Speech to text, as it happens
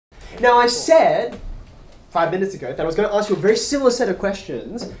Now I said 5 minutes ago that I was going to ask you a very similar set of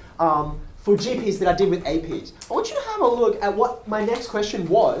questions for GPs that I did with APs. I want you to have a look at what my next question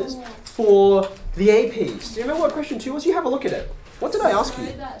was for the APs. Do you remember what question 2 was? You have a look at it. What did I ask you?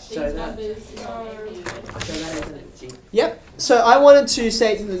 Yep. So I wanted to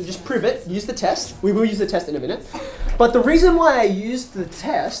say, just prove it, use the test. We will use the test in a minute. But the reason why I used the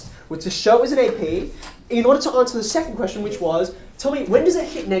test was to show it was an AP in order to answer the second question, which was, tell me, when does it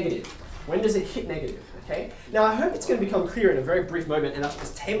hit negative? When does it hit negative? Okay. Now I hope it's going to become clear in a very brief moment, and that's what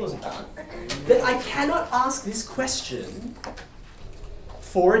this table is about, that I cannot ask this question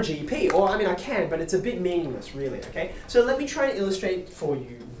for a GP. Or, I mean, I can, but it's a bit meaningless, really, okay? So let me try and illustrate for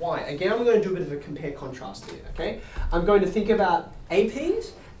you why. Again, I'm going to do a bit of a compare-contrast here, okay? I'm going to think about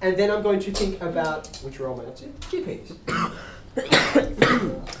APs, and then I'm going to think about, which row am I up to? GPs.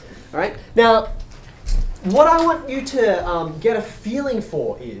 All right? Now, what I want you to get a feeling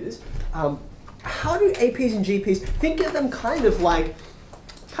for is, how do APs and GPs, think of them kind of like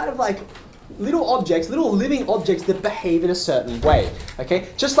little objects, little living objects that behave in a certain way, okay?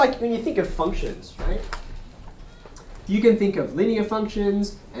 Just like when you think of functions, right? You can think of linear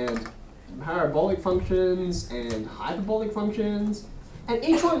functions and parabolic functions and hyperbolic functions, and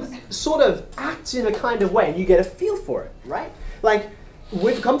each one sort of acts in a kind of way, and you get a feel for it, right? Like,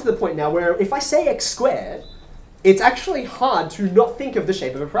 we've come to the point now where if I say x squared, it's actually hard to not think of the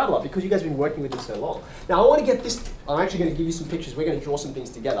shape of a parabola because you guys have been working with it so long. Now I want to get this, I'm actually going to give you some pictures, we're going to draw some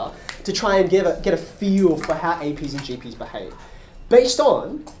things together to try and get a feel for how APs and GPs behave. Based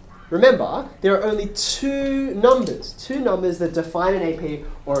on, remember, there are only two numbers that define an AP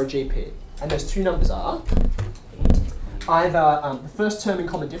or a GP. And those two numbers are either the first term in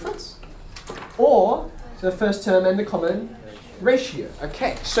common difference or the first term and the common ratio.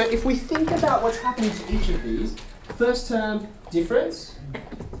 Okay, so if we think about what's happening to each of these, first term difference,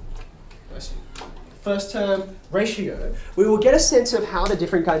 first term ratio, we will get a sense of how the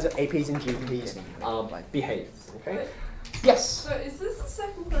different kinds of APs and GPs behave. Okay? Yes? So is this the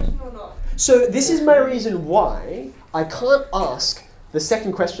second question or not? So this is my reason why I can't ask the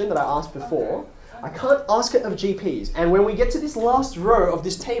second question that I asked before. I can't ask it of GPs. And when we get to this last row of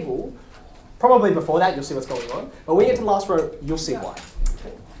this table, probably before that, you'll see what's going on. But when you get to the last row, you'll see why.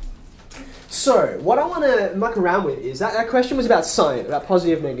 Okay. So what I want to muck around with is that question was about sign, about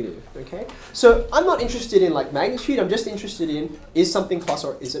positive, negative. Okay. So I'm not interested in like magnitude. I'm just interested in is something plus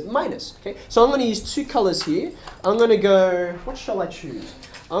or is it minus. Okay. So I'm going to use two colors here. I'm going to go. What shall I choose?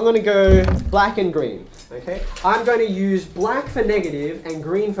 I'm going to go black and green. Okay. I'm going to use black for negative and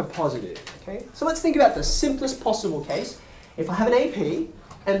green for positive. Okay. So let's think about the simplest possible case. If I have an AP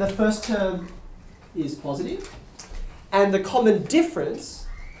and the first term is positive, and the common difference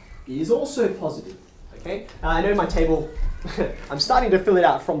is also positive. Okay? I know my table, I'm starting to fill it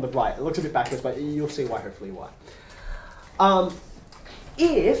out from the right. It looks a bit backwards, but you'll see why, hopefully why.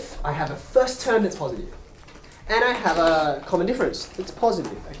 If I have a first term that's positive, and I have a common difference that's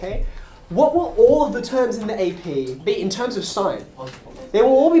positive, okay? What will all of the terms in the AP be in terms of sign? They will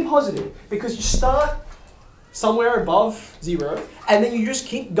all be positive, because you start somewhere above 0, and then you just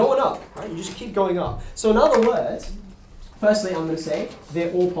keep going up, right? You just keep going up. So in other words, firstly, I'm going to say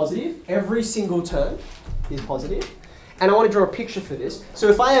they're all positive. Every single term is positive. And I want to draw a picture for this. So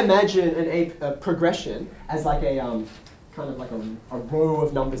if I imagine a progression as like a kind of like a row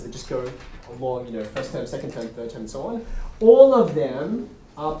of numbers that just go along, you know, first term, second term, third term, and so on, all of them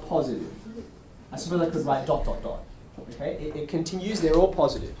are positive. I suppose I could write dot, dot, dot. Okay? It continues. They're all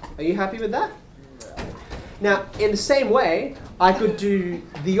positive. Are you happy with that? Now, in the same way, I could do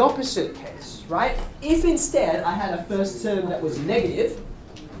the opposite case, right? If instead I had a first term that was negative,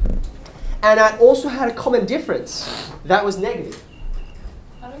 and I also had a common difference that was negative.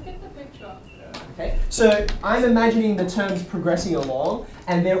 I don't get the picture. Okay, so I'm imagining the terms progressing along,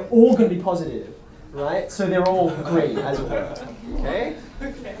 and they're all going to be positive, right? So they're all green, as it were. Okay?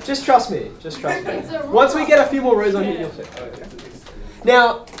 Just trust me. Just trust me. Once we get a few more rows on here, you'll see.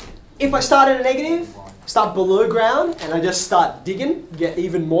 Now, if I start at a negative, start below ground, and I just start digging, get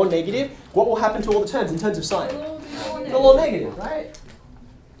even more negative, what will happen to all the terms in terms of sign? They're all negative, right?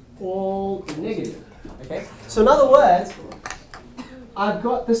 All negative. Okay? So in other words, I've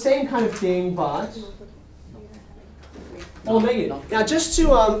got the same kind of thing, but all negative. Now just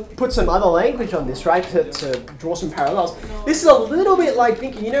to put some other language on this, right, to draw some parallels, this is a little bit like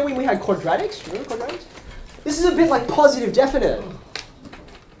thinking, you know when we had quadratics? Do you remember quadratics? This is a bit like positive definite.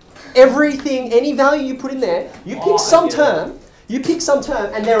 Everything, any value you put in there, you pick some term,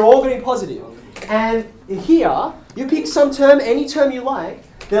 and they're all going to be positive. And here, you pick some term, any term you like,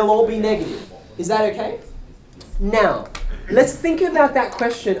 they'll all be negative. Is that okay? Now, let's think about that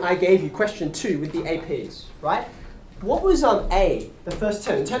question I gave you, question 2 with the APs, right? What was A, the first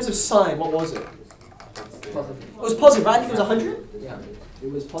term? In terms of sign, what was it? Positive. It was positive, right? I think it was 100? Yeah.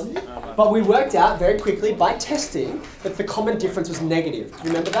 It was positive. But we worked out very quickly by testing that the common difference was negative. Do you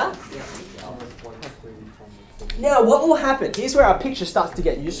remember that? Yeah. Now, what will happen? Here's where our picture starts to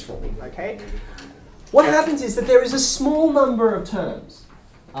get useful, okay? What happens is that there is a small number of terms,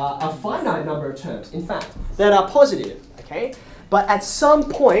 a finite number of terms, in fact, that are positive, okay? But at some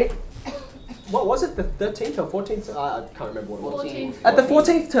point, what was it, the 13th or 14th? I can't remember what it was. 14th. At the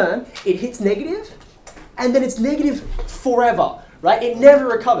 14th term, it hits negative, and then it's negative forever, right? It never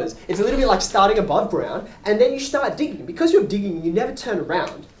recovers. It's a little bit like starting above ground, and then you start digging. Because you're digging, you never turn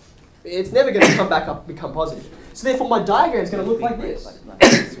around. It's never going to come back up and become positive. So therefore, my diagram is going to look like this.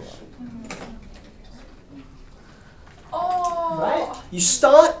 Oh. Right? You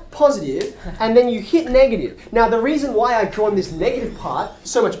start positive, and then you hit negative. Now, the reason why I've drawn this negative part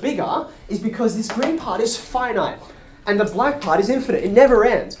so much bigger is because this green part is finite, and the black part is infinite. It never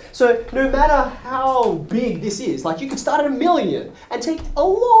ends. So no matter how big this is, like you could start at 1 million and take a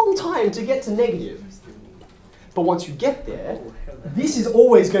long time to get to negative. But once you get there, this is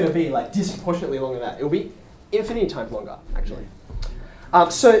always going to be like disproportionately longer than that. It will be infinity times longer, actually.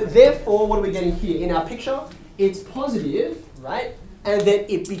 So therefore, what are we getting here? In our picture, it's positive, right? And then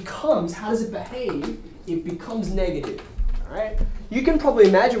it becomes, how does it behave? It becomes negative, all right? You can probably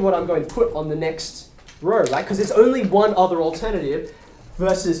imagine what I'm going to put on the next row, right? Because there's only one other alternative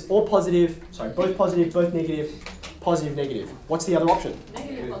versus all positive, sorry, both positive, both negative, positive, negative. What's the other option?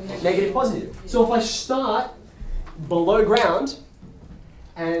 Negative. Negative, positive. So if I start below ground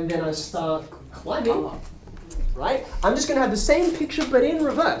and then I start climbing, right? I'm just going to have the same picture but in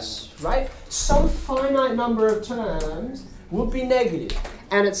reverse, right? Some finite number of terms will be negative.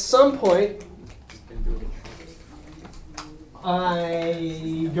 And at some point,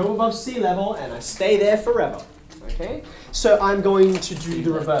 I go above sea level and I stay there forever, okay? So I'm going to do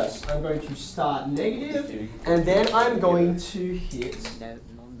the reverse. I'm going to start negative and then I'm going to hit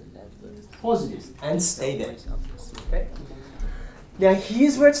positive and stay there, okay? Now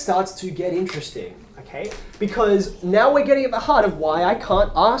here's where it starts to get interesting. Okay? Because now we're getting at the heart of why I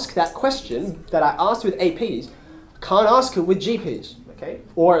can't ask that question that I asked with APs, can't ask it with GPs, okay?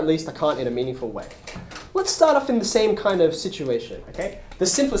 Or at least I can't in a meaningful way. Let's start off in the same kind of situation, okay? The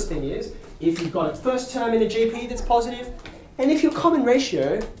simplest thing is, if you've got a first term in a GP that's positive, and if your common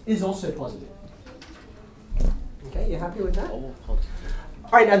ratio is also positive. Okay, you happy with that? All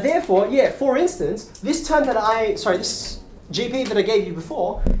right, now therefore, yeah, for instance, this term that this GP that I gave you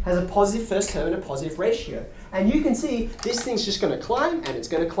before has a positive first term and a positive ratio. And you can see this thing's just going to climb and it's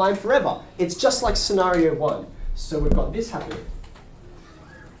going to climb forever. It's just like scenario 1. So we've got this happening.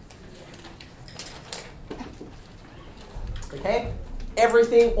 Okay?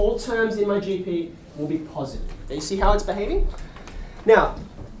 Everything, all terms in my GP will be positive. Do you see how it's behaving? Now,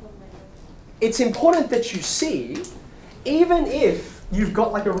 it's important that you see, even if you've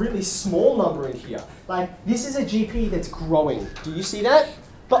got like a really small number in here. Like this is a GP that's growing. Do you see that?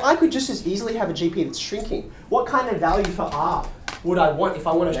 But I could just as easily have a GP that's shrinking. What kind of value for R would I want if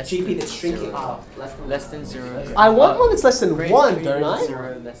I want a GP that's shrinking? Less than 0. I want one that's less than 1, don't I?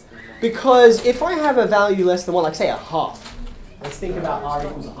 0, less than 1. Because if I have a value less than 1, like say a half, let's think about R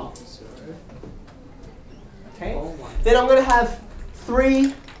equals a half. Okay? Then I'm going to have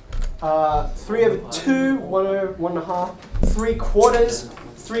 3 over 2, 1 over 1.5, 3 quarters,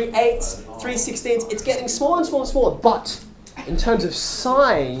 3 eighths, 3 sixteenths. It's getting smaller and smaller and smaller. But in terms of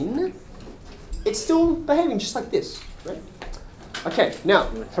sign, it's still behaving just like this. Right? Okay, now,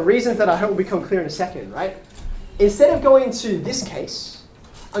 for reasons that I hope will become clear in a second, right? Instead of going to this case,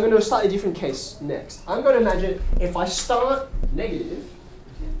 I'm going to a slightly different case next. I'm going to imagine if I start negative,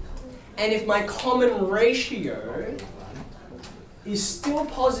 and if my common ratio is still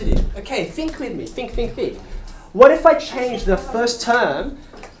positive. Okay, think with me, think. What if I change the first term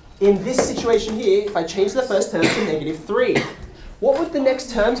in this situation here, if I change the first term to negative 3? What would the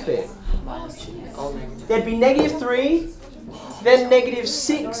next terms be? There'd be negative 3, then negative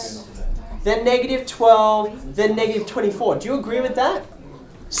 6, then negative 12, then negative 24. Do you agree with that?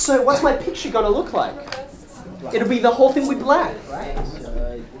 So what's my picture going to look like? It'll be the whole thing with black, right?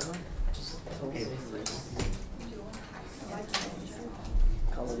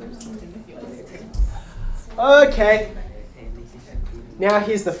 Okay. Now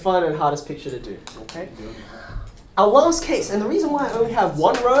here's the fun and hardest picture to do. Okay. Our last case, and the reason why I only have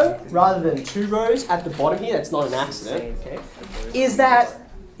 1 row rather than 2 rows at the bottom here, that's not an accident, okay, is that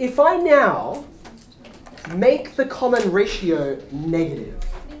if I now make the common ratio negative,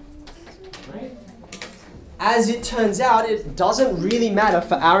 right, as it turns out, it doesn't really matter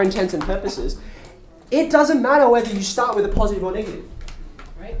for our intents and purposes. It doesn't matter whether you start with a positive or negative.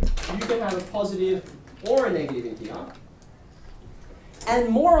 Right? You can have a positive or a negative in here. And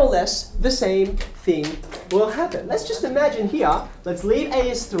more or less the same thing will happen. Let's just imagine here, let's leave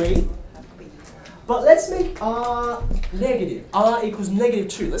A as 3, but let's make R negative. R equals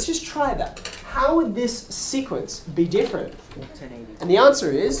 -2. Let's just try that. How would this sequence be different? And the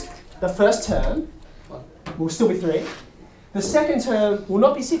answer is, the first term will still be 3. The second term will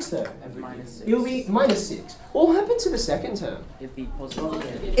not be 6 though. It will be -6. What will happen to the second term? It'd be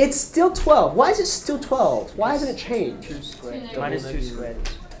positive. It's still 12. Why is it still 12? Why hasn't it changed? 2 squared. -2 squared.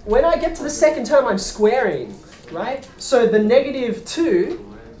 When I get to the second term, I'm squaring, right? So the -2,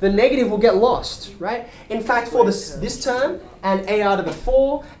 the negative will get lost, right? In fact, for this term, and a out of the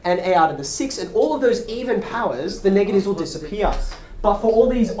 4, and a out of the 6, and all of those even powers, the negatives will disappear. But for all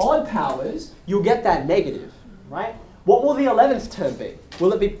these odd powers, you'll get that negative, right? What will the 11th term be?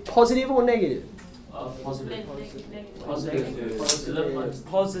 Will it be positive or negative? Positive.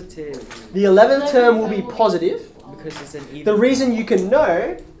 Positive. The 11th term will be positive. Because it's an even. The reason you can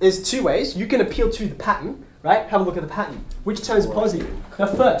know is 2 ways. You can appeal to the pattern, right? Have a look at the pattern. Which term is positive? The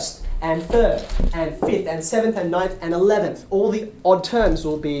first, and third, and fifth, and 7th, and 9th, and 11th. All the odd terms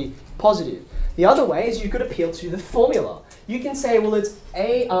will be positive. The other way is you could appeal to the formula. You can say, well, it's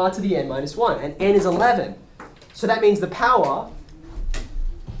AR to the n minus 1, and n is 11. So that means the power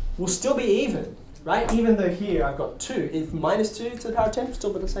will still be even, right? Even though here I've got 2. If -2 to the power of 10,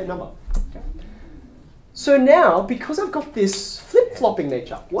 still got the same number. Okay. So now, because I've got this flip-flopping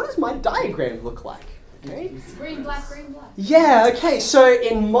nature, what does my diagram look like? Okay. Green, black, green, black. Yeah, okay, so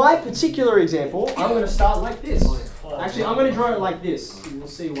in my particular example, I'm going to start like this. Actually, I'm going to draw it like this. We'll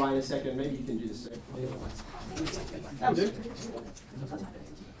see why in a second. Maybe you can do the same. That'll do.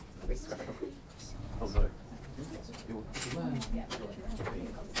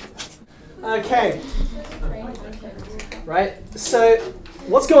 Okay. Right, so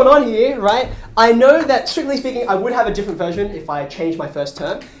what's going on here, right? I know that, strictly speaking, I would have a different version if I changed my first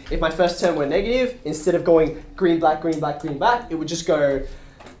term. If my first term were negative, instead of going green, black, green, black, green, black, it would just go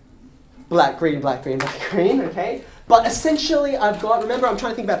black, green, black, green, black, green, okay? But essentially, I've got, remember, I'm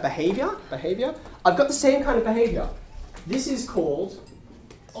trying to think about behavior. I've got the same kind of behavior. This is called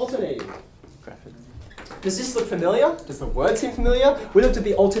alternating. Does this look familiar? Does the word seem familiar? We looked at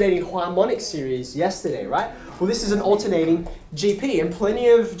the alternating harmonic series yesterday, right? Well, this is an alternating GP, and plenty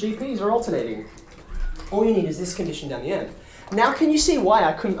of GPs are alternating. All you need is this condition down the end. Now, can you see why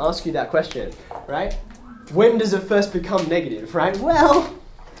I couldn't ask you that question, right? When does it first become negative, right? Well,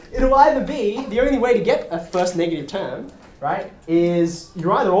 it'll either be, the only way to get a first negative term, right, is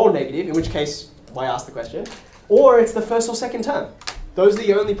you're either all negative, in which case, why ask the question, or it's the first or second term. Those are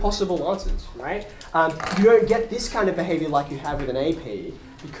the only possible answers, right? You don't get this kind of behavior like you have with an AP,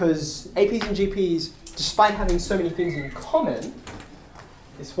 because APs and GPs, despite having so many things in common,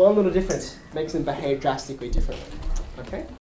 this one little difference makes them behave drastically differently, okay?